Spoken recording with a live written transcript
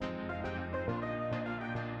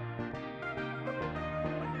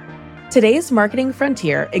Today's marketing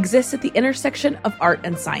frontier exists at the intersection of art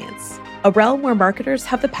and science, a realm where marketers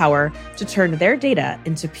have the power to turn their data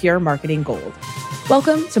into pure marketing gold.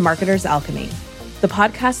 Welcome to Marketers' Alchemy, the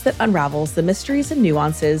podcast that unravels the mysteries and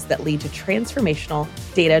nuances that lead to transformational,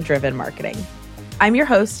 data-driven marketing. I'm your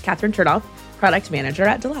host, Catherine Chernoff, product manager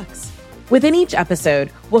at Deluxe. Within each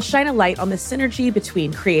episode, we'll shine a light on the synergy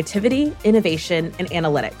between creativity, innovation, and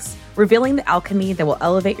analytics, revealing the alchemy that will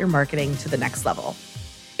elevate your marketing to the next level.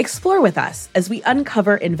 Explore with us as we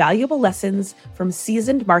uncover invaluable lessons from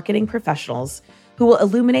seasoned marketing professionals who will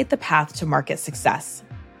illuminate the path to market success.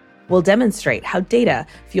 We'll demonstrate how data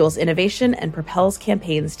fuels innovation and propels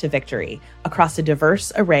campaigns to victory across a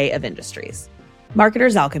diverse array of industries.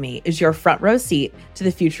 Marketers' Alchemy is your front row seat to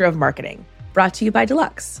the future of marketing, brought to you by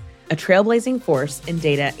Deluxe, a trailblazing force in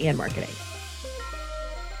data and marketing.